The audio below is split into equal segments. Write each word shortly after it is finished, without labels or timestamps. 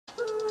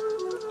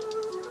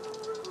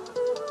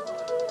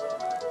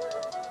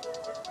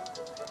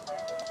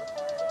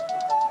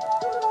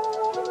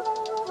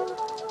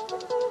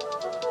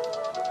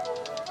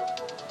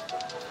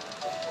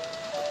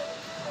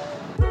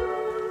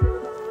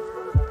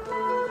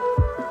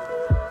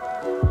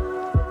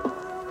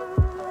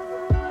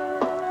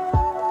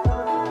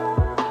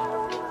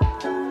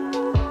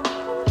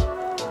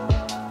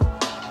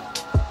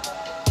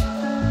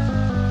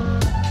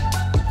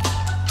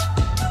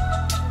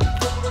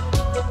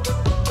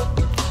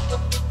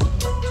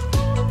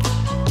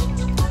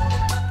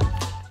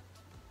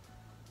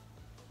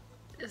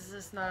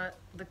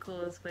that the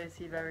coolest place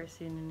you've ever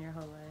seen in your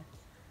whole life?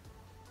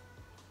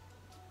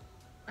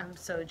 I'm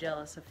so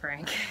jealous of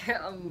Frank.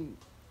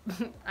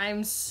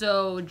 I'm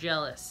so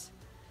jealous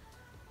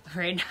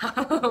right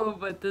now,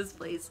 but this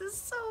place is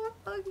so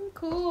fucking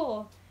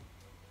cool.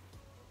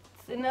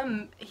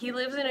 He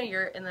lives in a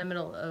yurt in the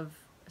middle of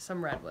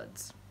some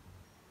redwoods.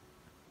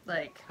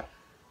 Like,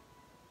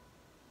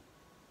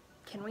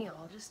 can we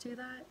all just do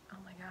that? Oh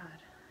my god.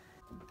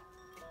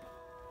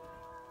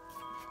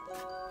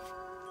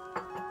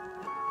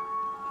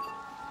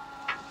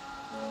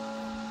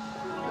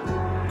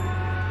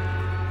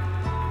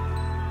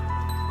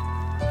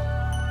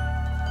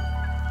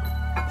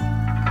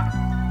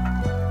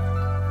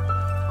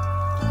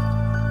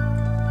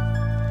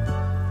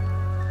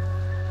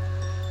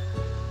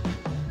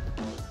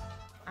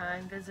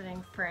 I'm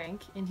visiting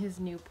Frank in his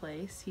new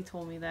place. He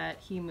told me that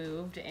he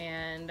moved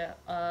and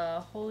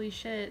holy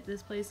shit,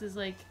 this place is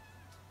like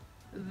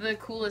the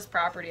coolest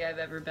property I've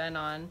ever been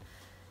on,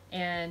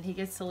 and he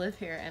gets to live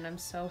here and I'm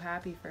so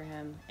happy for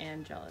him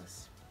and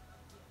jealous,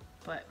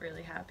 but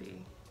really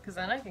happy because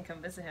then I can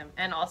come visit him.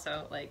 And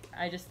also, like,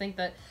 I just think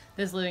that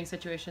this living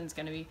situation is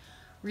going to be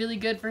really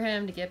good for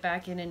him to get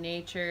back into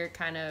nature,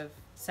 kind of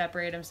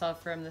separate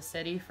himself from the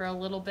city for a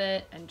little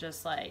bit and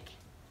just like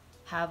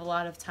have a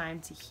lot of time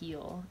to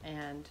heal.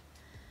 And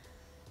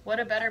what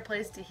a better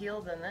place to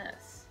heal than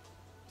this,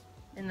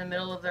 in the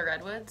middle of the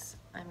redwoods.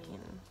 I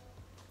mean,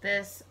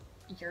 this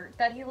yurt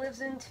that he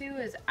lives in too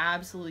is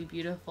absolutely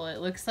beautiful. It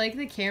looks like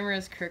the camera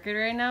is crooked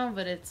right now,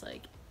 but it's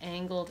like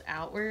angled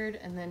outward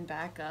and then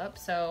back up,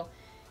 so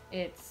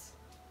it's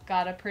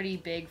got a pretty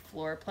big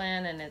floor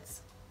plan and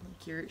it's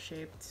like yurt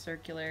shaped,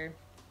 circular,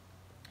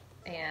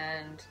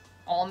 and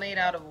all made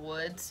out of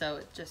wood, so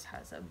it just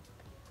has a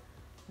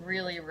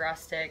really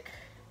rustic,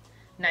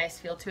 nice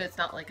feel to it. It's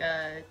not like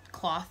a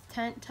cloth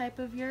tent type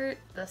of yurt.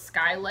 The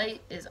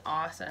skylight is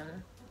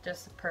awesome. It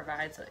just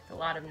provides like a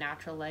lot of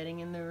natural lighting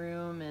in the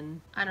room,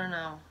 and I don't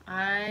know.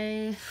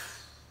 I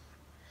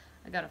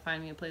gotta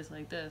find me a place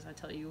like this, I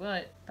tell you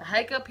what. The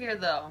hike up here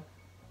though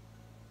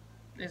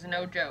is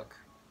no joke.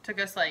 Took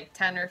us like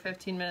 10 or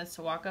 15 minutes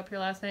to walk up here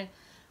last night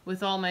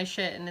with all my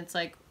shit, and it's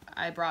like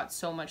I brought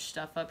so much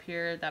stuff up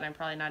here that I'm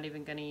probably not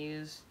even gonna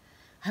use.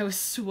 I was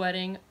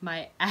sweating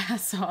my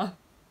ass off.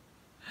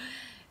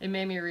 It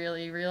made me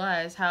really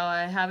realize how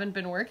I haven't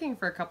been working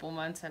for a couple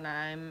months and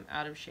I'm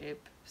out of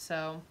shape.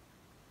 So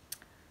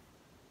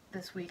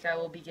this week I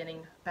will be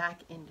getting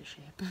back into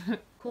shape.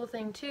 Cool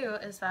thing too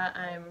is that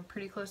I'm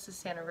pretty close to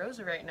Santa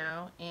Rosa right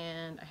now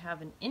and I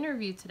have an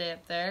interview today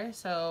up there,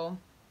 so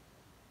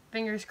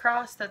fingers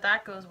crossed that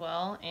that goes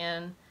well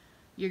and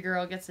your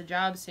girl gets a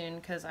job soon,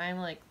 because I'm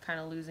like kind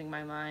of losing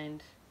my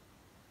mind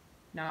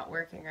not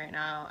working right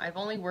now. I've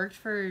only worked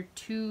for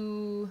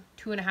two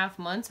and a half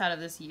months out of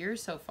this year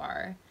so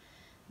far,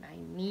 and I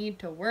need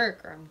to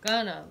work or I'm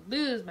gonna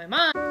lose my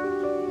mind.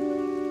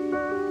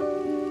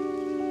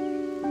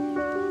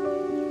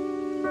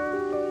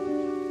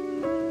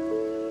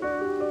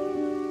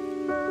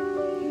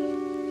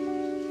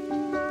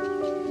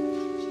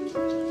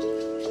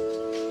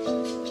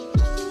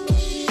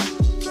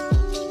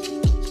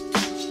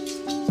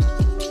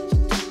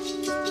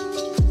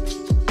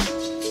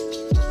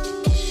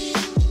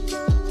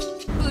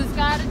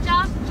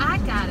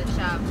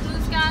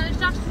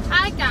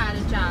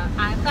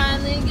 I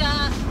finally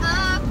got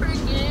a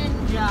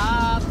freaking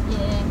job,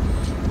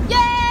 yeah.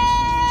 Yeah!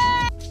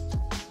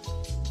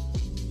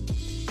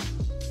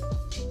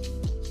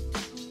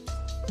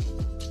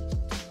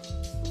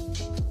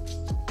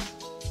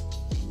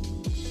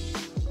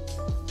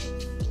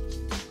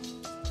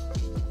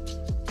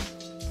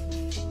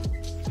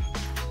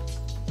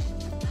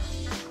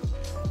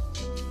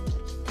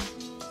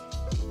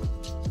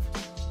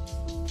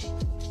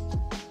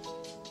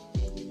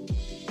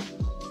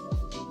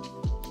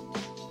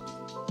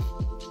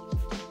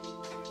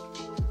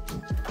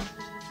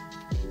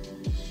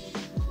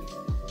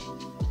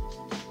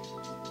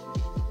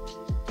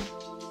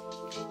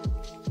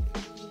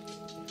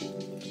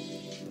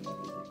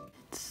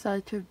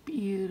 Such a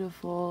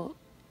beautiful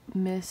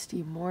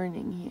misty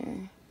morning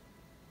here.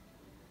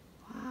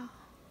 Wow.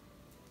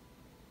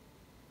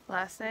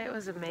 Last night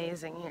was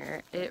amazing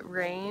here. It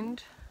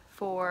rained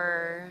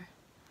for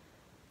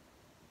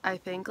I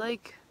think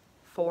like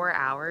 4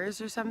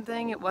 hours or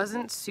something. It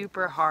wasn't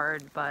super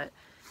hard, but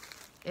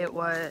it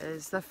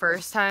was the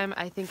first time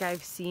I think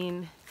I've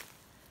seen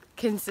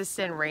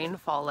consistent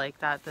rainfall like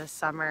that this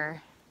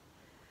summer,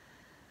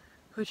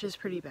 which is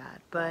pretty bad,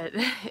 but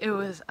it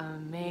was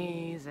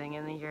amazing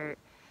in the yurt.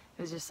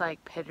 It was just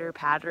like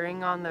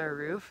pitter-pattering on the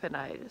roof and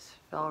I just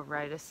fell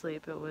right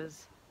asleep.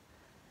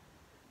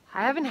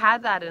 I haven't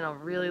had that in a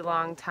really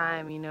long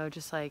time, you know,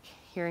 just like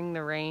hearing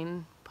the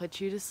rain put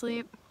you to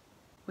sleep.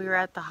 We were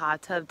at the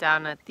hot tub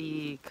down at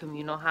the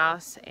communal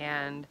house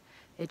and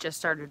it just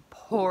started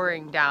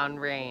pouring down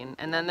rain,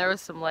 and then there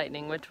was some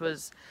lightning, which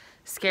was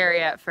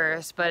scary at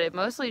first, but it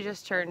mostly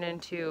just turned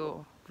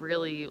into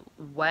really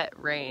wet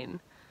rain,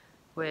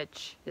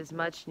 which is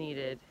much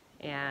needed.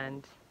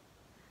 And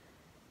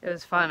It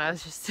was fun. I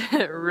was just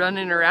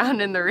running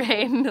around in the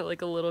rain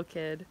like a little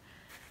kid.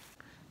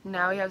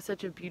 Now we have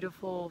such a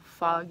beautiful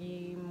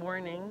foggy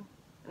morning,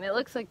 and it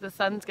looks like the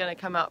sun's gonna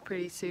come out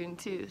pretty soon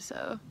too,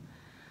 so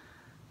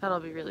that'll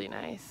be really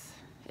nice.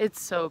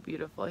 It's so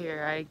beautiful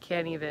here. I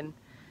can't even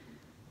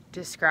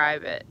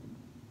describe it.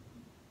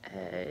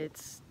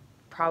 It's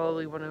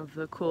probably one of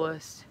the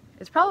coolest.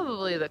 It's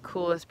probably the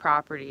coolest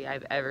property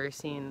I've ever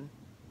seen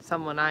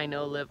someone I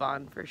know live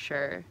on, for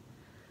sure.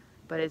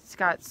 But it's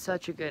got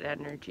such a good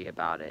energy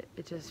about it.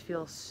 It just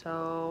feels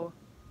so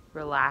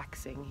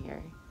relaxing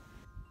here.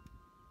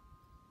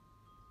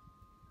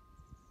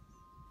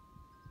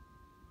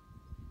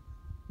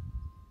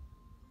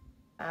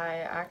 I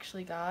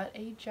actually got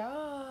a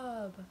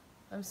job.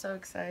 I'm so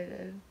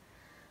excited.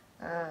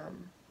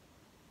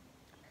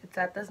 It's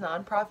at this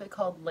nonprofit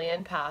called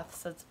Land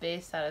Paths that's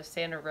based out of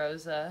Santa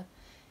Rosa,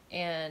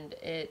 and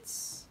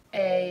it's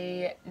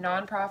a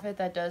nonprofit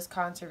that does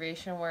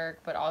conservation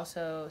work but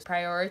also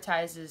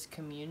prioritizes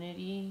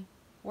community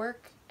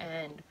work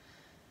and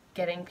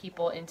getting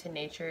people into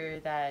nature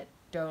that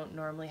don't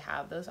normally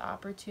have those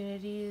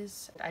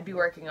opportunities. I'd be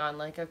working on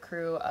like a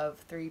crew of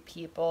 3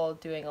 people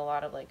doing a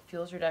lot of like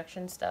fuels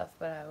reduction stuff,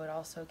 but I would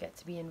also get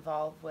to be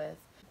involved with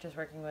just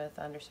working with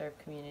underserved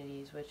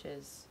communities, which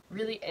is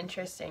really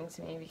interesting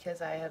to me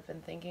because I have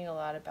been thinking a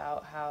lot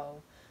about how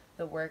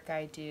the work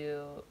I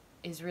do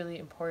is really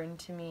important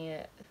to me,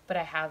 but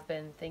I have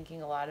been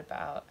thinking a lot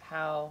about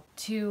how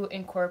to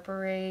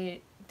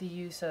incorporate the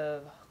use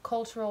of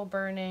cultural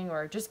burning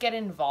or just get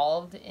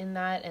involved in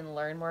that and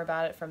learn more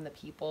about it from the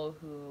people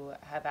who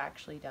have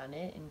actually done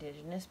it,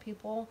 indigenous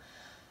people,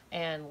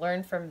 and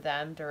learn from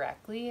them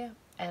directly.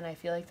 And I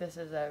feel like this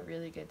is a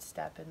really good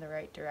step in the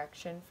right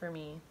direction for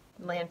me.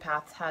 Land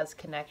Paths has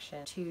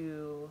connection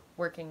to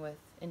working with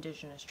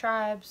indigenous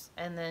tribes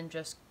and then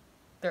just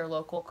their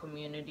local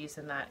communities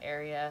in that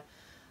area.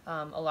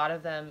 A lot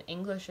of them,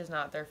 English is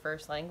not their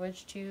first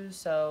language too,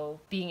 so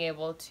being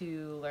able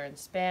to learn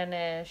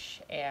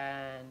Spanish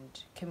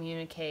and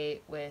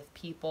communicate with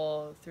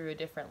people through a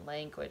different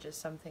language is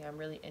something I'm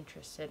really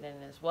interested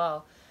in as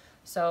well.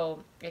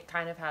 So it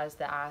kind of has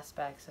the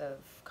aspects of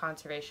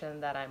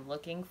conservation that I'm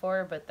looking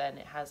for, but then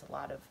it has a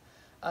lot of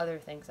other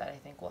things that I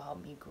think will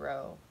help me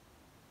grow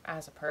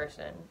as a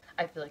person.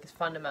 I feel like it's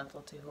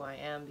fundamental to who I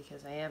am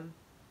because I am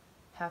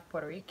half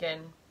Puerto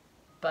Rican,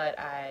 but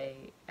I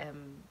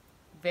am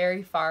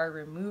very far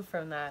removed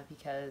from that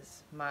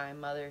because my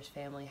mother's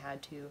family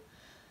had to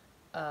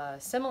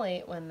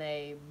assimilate when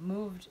they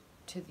moved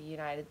to the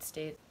United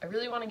States. I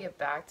really want to get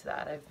back to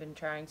that. I've been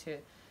trying to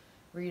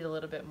read a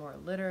little bit more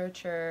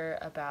literature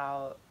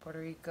about Puerto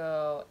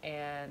Rico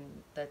and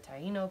the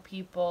Taino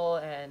people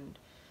and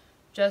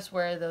just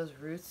where those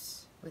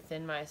roots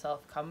within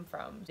myself come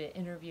from. The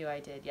interview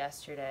I did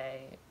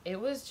yesterday, it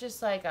was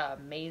just like an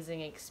amazing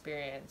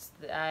experience.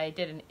 I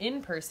did an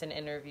in-person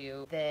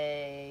interview.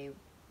 They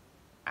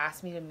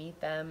asked me to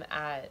meet them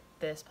at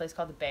this place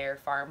called the Bear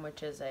Farm,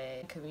 which is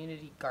a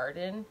community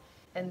garden,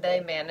 and they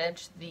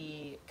manage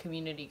the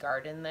community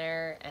garden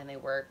there, and they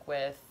work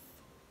with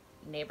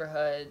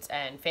neighborhoods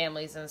and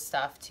families and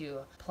stuff to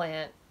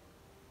plant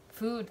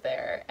food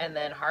there and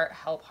then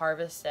help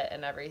harvest it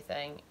and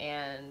everything.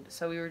 And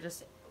so we were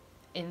just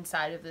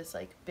inside of this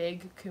like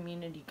big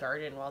community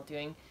garden while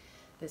doing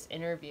this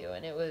interview,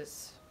 and it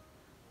was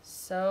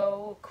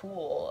so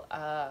cool.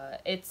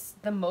 It's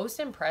the most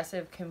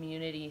impressive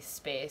community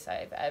space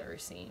I've ever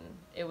seen.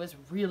 It was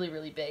really,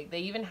 really big. They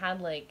even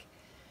had like,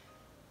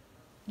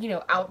 you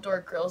know,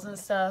 outdoor grills and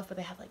stuff, but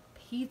they had like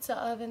pizza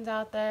ovens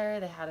out there.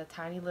 They had a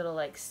tiny little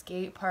like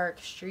skate park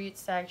street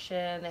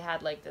section. They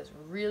had like this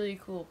really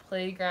cool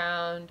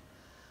playground,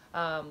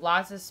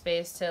 lots of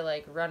space to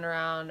like run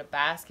around, a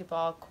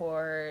basketball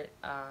court,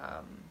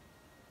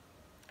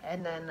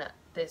 and then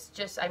this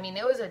just, I mean,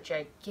 it was a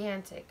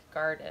gigantic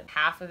garden.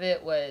 Half of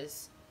it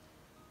was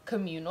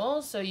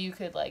communal, so you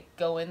could like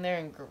go in there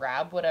and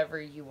grab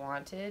whatever you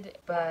wanted,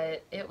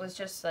 but it was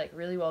just like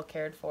really well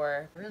cared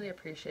for. Really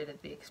appreciated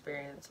the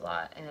experience a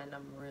lot, and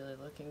I'm really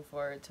looking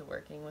forward to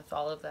working with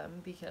all of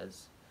them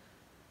because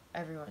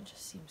everyone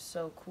just seems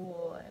so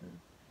cool,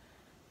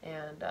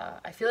 and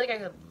I feel like I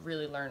could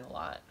really learn a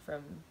lot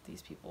from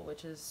these people,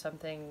 which is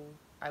something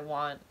I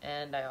want,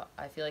 and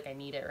I feel like I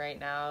need it right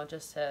now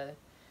just to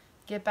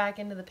get back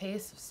into the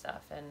pace of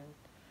stuff and,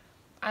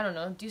 I don't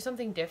know, do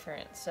something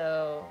different.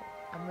 So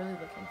I'm really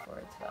looking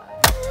forward to that.